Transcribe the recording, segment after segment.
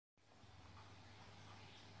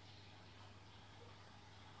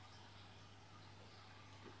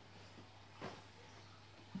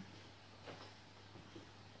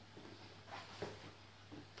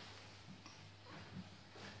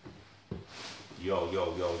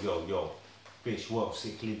Yo. Fish World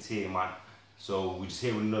Cichlids here, man. So we're just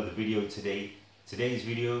here with another video today. Today's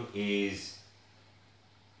video is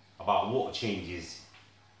about water changes.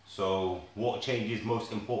 So water changes,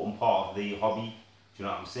 most important part of the hobby. Do you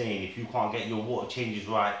know what I'm saying? If you can't get your water changes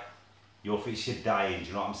right, your fish are dying. Do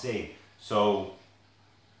you know what I'm saying? So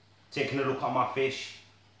taking a look at my fish,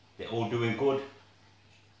 they're all doing good.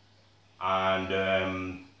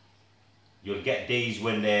 And you'll get days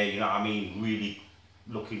when they're, you know what I mean, really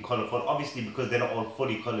looking colourful, obviously because they're not all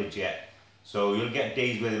fully coloured yet. So you'll get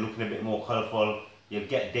days where they're looking a bit more colourful. You'll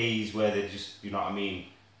get days where they're just, you know what I mean,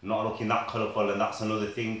 not looking that colourful. And that's another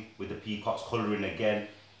thing with the peacocks colouring again.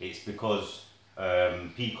 It's because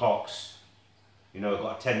peacocks, you know,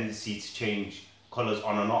 got a tendency to change colours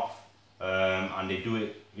on and off, and they do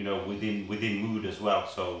it, you know, within mood as well.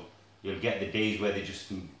 So you'll get the days where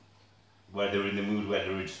they're in the mood where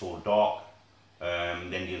they're just all dark.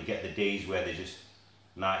 Then you'll get the days where they're just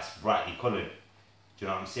nice, brightly coloured. Do you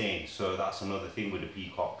know what I'm saying? So that's another thing with the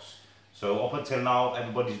peacocks. So up until now,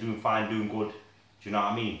 everybody's doing fine, doing good. Do you know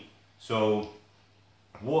what I mean? So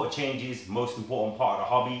water changes, most important part of the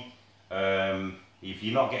hobby. If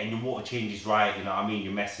you're not getting your water changes right, you know what I mean,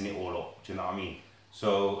 you're messing it all up. Do you know what I mean?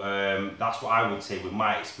 So that's what I would say with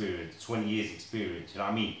my experience, 20 years experience. You know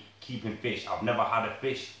what I mean? Keeping fish. I've never had a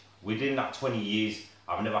fish within that 20 years.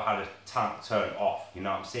 I've never had a tank turn off, you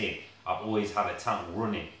know what I'm saying? I've always had a tank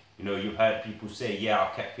running. You know, you've heard people say, yeah,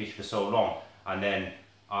 I've kept fish for so long, and then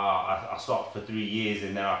I stopped for 3 years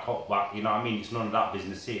and then I cut back, you know what I mean? It's none of that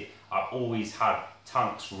business here. I've always had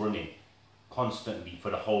tanks running constantly for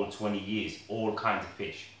the whole 20 years, all kinds of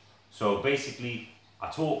fish. So basically, I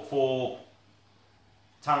talk for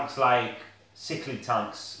tanks like cichlid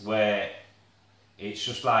tanks, where it's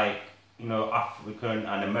just like, you know, African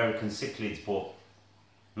and American cichlids, but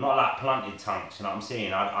not like planted tanks. You know what I'm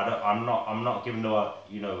saying? I'm not giving no,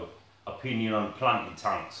 you know, opinion on planted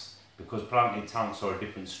tanks, because planted tanks are a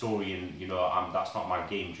different story, and you know, that's not my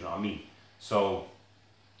game. Do you know what I mean? So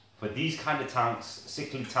for these kind of tanks,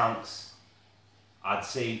 cichlid tanks, I'd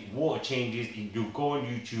say water changes. You go on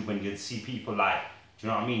YouTube and you'd see people like, do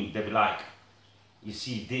you know what I mean? They'll be like, you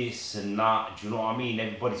see this and that. Do you know what I mean?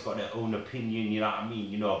 Everybody's got their own opinion. You know what I mean?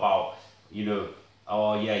 You know about, you know.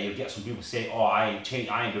 Oh yeah, you'll get some people say, oh, I ain't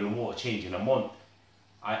gonna water change in a month.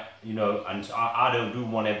 You know, and I don't do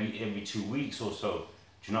one every 2 weeks or so.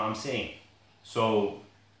 Do you know what I'm saying? So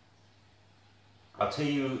I'll tell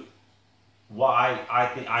you what I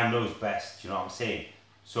think I know is best. Do you know what I'm saying?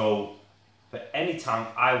 So for any tank,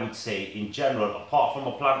 I would say in general, apart from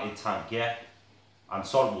a planted tank, yeah, and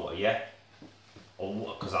saltwater, yeah,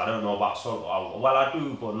 or because I don't know about saltwater. Well, I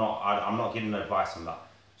do, but not. I'm not giving advice on that.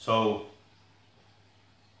 So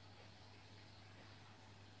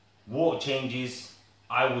water changes,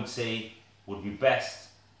 I would say, would be best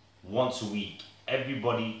once a week.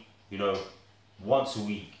 Everybody, you know, once a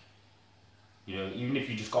week. You know, even if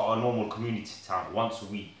you just got a normal community tank, once a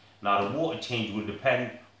week. Now the water change would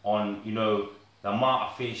depend on, you know, the amount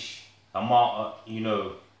of fish, the amount of, you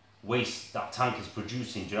know, waste that tank is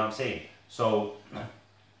producing. Do you know what I'm saying? So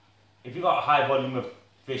if you got a high volume of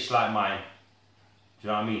fish like mine, do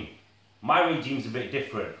you know what I mean? My regime's a bit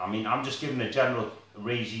different. I mean, I'm just giving a general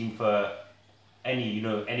regime for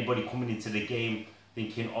anybody coming into the game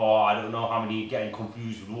thinking, oh, I don't know how many, getting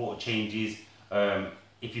confused with water changes.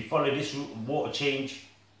 If you follow this water change,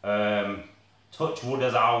 touch wood,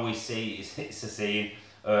 as I always say, it's a saying.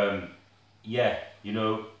 Yeah, you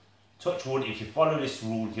know, touch wood. If you follow this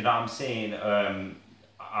rule, you know what I'm saying,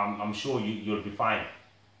 I'm sure you'll be fine.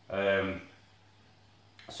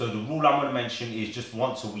 So the rule I'm going to mention is just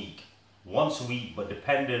once a week, but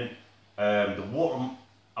dependent. The water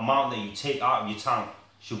amount that you take out of your tank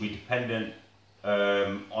should be dependent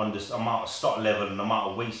on the amount of stock level and the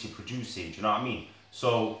amount of waste you're producing. Do you know what I mean?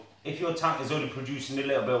 So if your tank is only producing a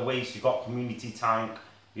little bit of waste, you've got community tank,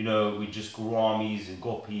 you know, with just gouramis and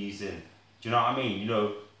guppies, and do you know what I mean? You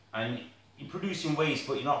know, and you're producing waste,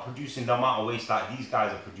 but you're not producing the amount of waste like these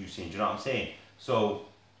guys are producing. Do you know what I'm saying? So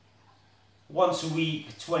once a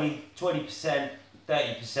week, 20%,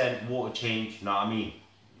 30% water change. You know what I mean?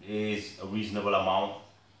 Is a reasonable amount,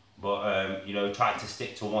 but you know, try to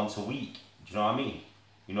stick to once a week. Do you know what I mean?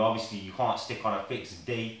 You know, obviously you can't stick on a fixed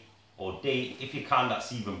day or date. If you can,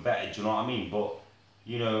 that's even better. Do you know what I mean? But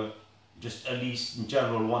you know, just at least in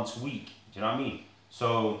general once a week. Do you know what I mean?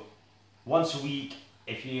 So once a week,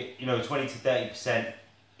 if you know, 20 to 30%,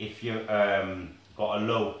 if you got a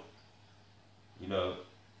low, you know,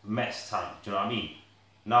 mess tank. Do you know what I mean?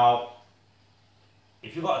 Now,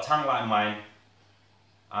 if you got a tank like mine,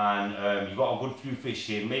 and you got a good few fish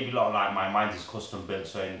here. Maybe not like mine. Mine is custom built,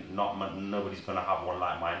 so nobody's gonna have one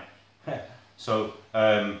like mine. So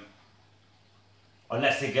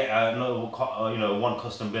unless they get you know, one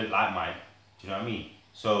custom built like mine. Do you know what I mean?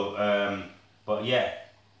 So but yeah,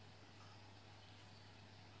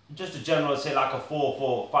 just a general, say like a 4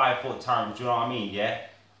 foot, 5 foot tank. Do you know what I mean? Yeah.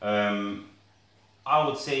 I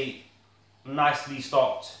would say nicely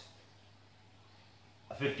stocked,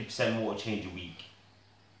 a 50% water change a week.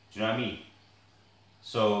 Do you know what I mean?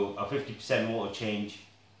 So a 50% water change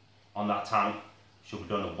on that tank should be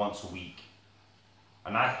done once a week.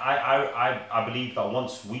 And I believe that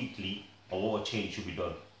once weekly a water change should be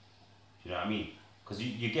done. Do you know what I mean? Because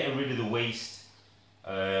you're getting rid of the waste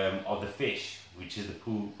of the fish, which is the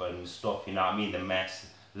poop and stuff, you know what I mean? The mess,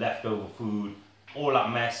 leftover food, all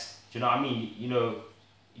that mess. Do you know what I mean? You know,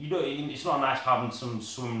 it's not nice having some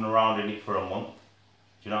swimming around in it for a month.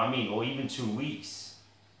 Do you know what I mean? Or even 2 weeks.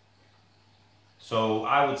 So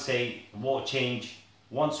I would say water change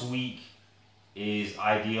once a week is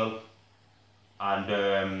ideal.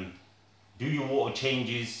 And do your water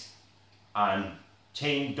changes, and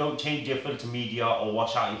don't change your filter media or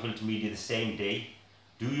wash out your filter media the same day.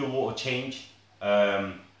 Do your water change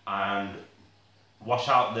and wash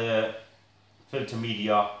out the filter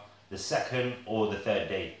media the second or the third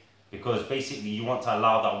day, because basically you want to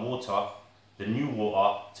allow that water, the new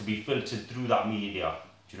water, to be filtered through that media.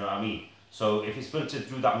 Do you know what I mean? So if it's filtered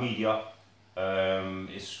through that media,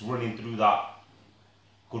 it's running through that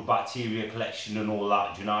good bacteria collection and all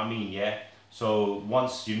that. Do you know what I mean? Yeah. So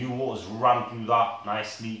once your new water's run through that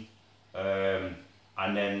nicely, and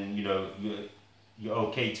then you know you're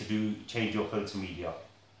okay to change your filter media.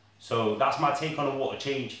 So that's my take on the water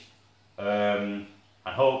change, and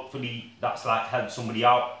hopefully that's like helped somebody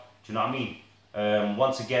out. Do you know what I mean?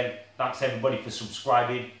 Once again, thanks everybody for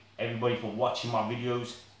subscribing, everybody for watching my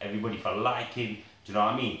videos, everybody for liking. Do you know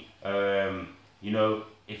what I mean? You know,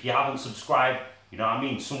 if you haven't subscribed, you know what I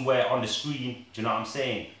mean, somewhere on the screen, do you know what I'm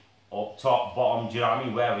saying? Up top, bottom, do you know what I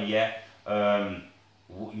mean? Wherever, yeah.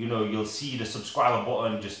 You know, you'll see the subscriber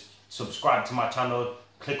button. Just subscribe to my channel,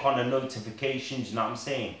 click on the notifications, you know what I'm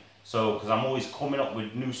saying? So, because I'm always coming up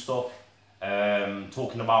with new stuff,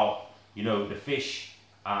 talking about, you know, the fish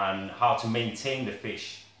and how to maintain the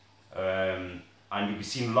fish. And you'll be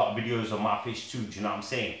seeing a lot of videos of my fish too, do you know what I'm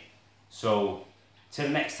saying? So, till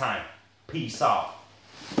next time, peace out.